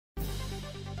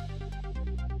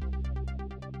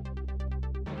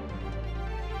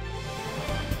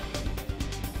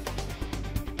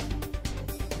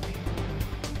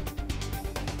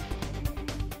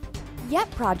Yet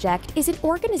Project is an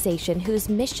organization whose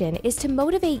mission is to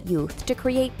motivate youth to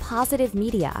create positive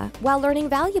media while learning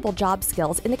valuable job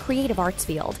skills in the creative arts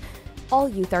field. All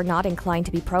youth are not inclined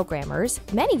to be programmers.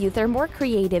 Many youth are more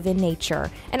creative in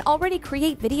nature and already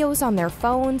create videos on their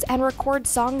phones and record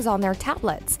songs on their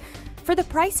tablets. For the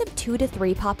price of 2 to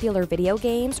 3 popular video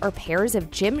games or pairs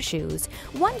of gym shoes,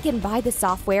 one can buy the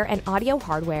software and audio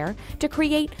hardware to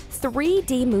create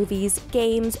 3D movies,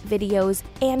 games, videos,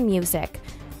 and music.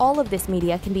 All of this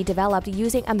media can be developed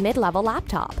using a mid-level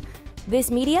laptop. This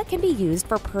media can be used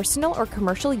for personal or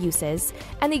commercial uses,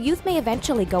 and the youth may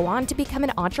eventually go on to become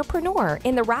an entrepreneur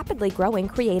in the rapidly growing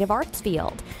creative arts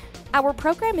field. Our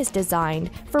program is designed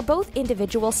for both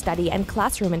individual study and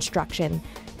classroom instruction.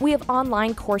 We have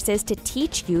online courses to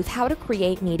teach youth how to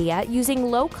create media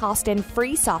using low-cost and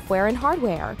free software and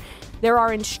hardware. There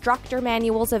are instructor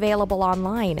manuals available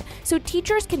online, so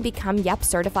teachers can become YEP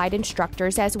certified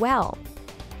instructors as well.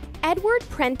 Edward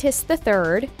Prentice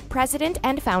III, president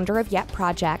and founder of YEP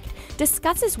Project,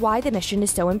 discusses why the mission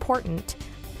is so important.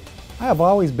 I have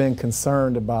always been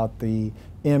concerned about the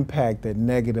impact that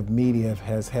negative media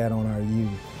has had on our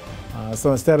youth.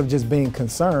 So instead of just being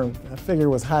concerned, I figured it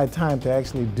was high time to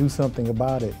actually do something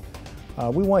about it.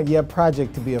 We want YEP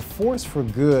Project to be a force for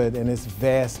good in this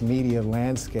vast media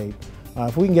landscape.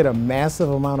 If we can get a massive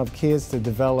amount of kids to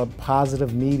develop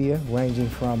positive media, ranging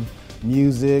from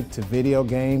music to video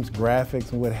games,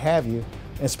 graphics, and what have you,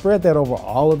 and spread that over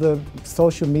all of the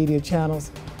social media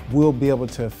channels, we'll be able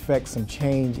to affect some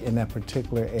change in that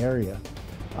particular area.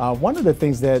 One of the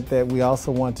things that we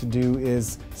also want to do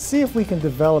is see if we can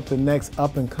develop the next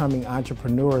up-and-coming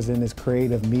entrepreneurs in this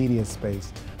creative media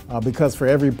space. Because for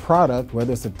every product,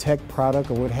 whether it's a tech product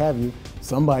or what have you,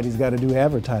 somebody's got to do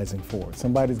advertising for it.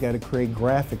 Somebody's got to create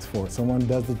graphics for it. Someone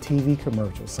does the TV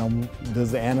commercials. Someone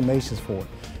does the animations for it.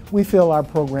 We feel our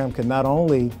program can not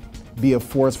only be a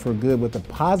force for good with the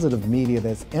positive media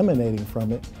that's emanating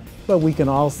from it, but we can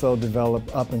also develop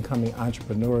up-and-coming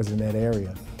entrepreneurs in that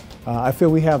area. I feel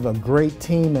we have a great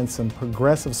team and some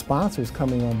progressive sponsors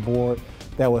coming on board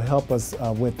that will help us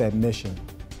with that mission.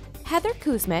 Heather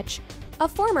Kuzmich, a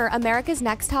former America's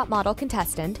Next Top Model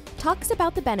contestant, talks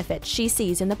about the benefits she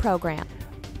sees in the program.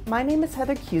 My name is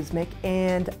Heather Kuzmich,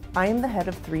 and I am the head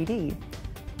of 3D.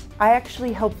 I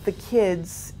actually help the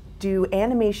kids do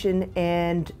animation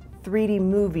and 3D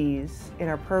movies in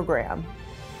our program,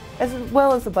 as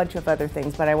well as a bunch of other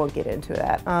things, but I won't get into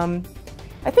that.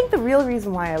 I think the real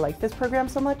reason why I like this program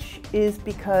so much is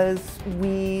because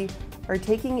we are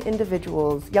taking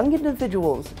individuals, young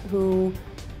individuals, who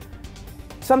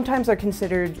sometimes are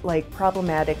considered like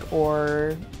problematic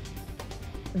or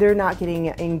they're not getting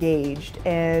engaged,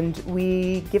 and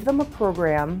we give them a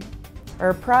program or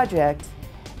a project,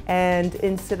 and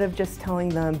instead of just telling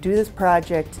them, do this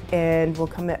project and we'll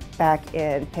come back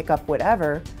and pick up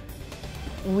whatever,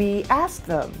 we ask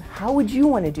them, how would you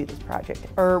want to do this project?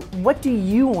 Or what do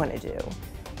you want to do?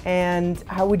 And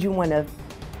how would you want to,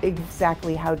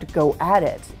 exactly how to go at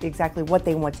it, exactly what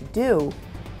they want to do.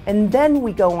 And then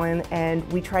we go in and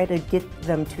we try to get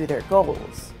them to their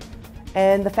goals.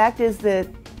 And the fact is that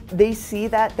they see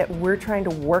that we're trying to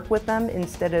work with them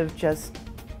instead of just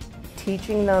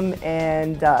teaching them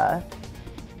and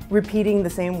repeating the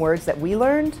same words that we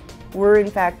learned. We're in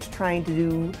fact trying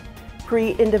to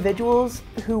create individuals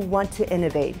who want to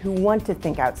innovate, who want to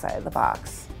think outside of the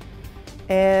box.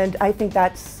 And I think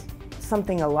that's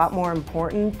something a lot more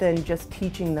important than just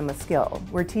teaching them a skill.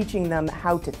 We're teaching them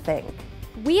how to think.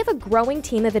 We have a growing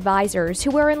team of advisors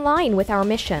who are in line with our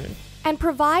mission and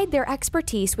provide their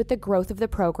expertise with the growth of the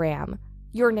program.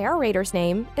 Your narrator's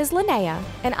name is Linnea,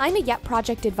 and I'm a YEP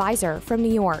Project advisor from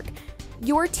New York.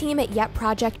 Your team at YEP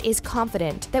Project is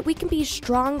confident that we can be a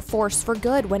strong force for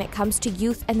good when it comes to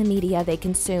youth and the media they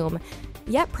consume.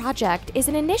 YEP Project is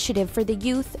an initiative for the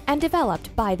youth and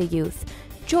developed by the youth.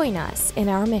 Join us in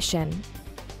our mission.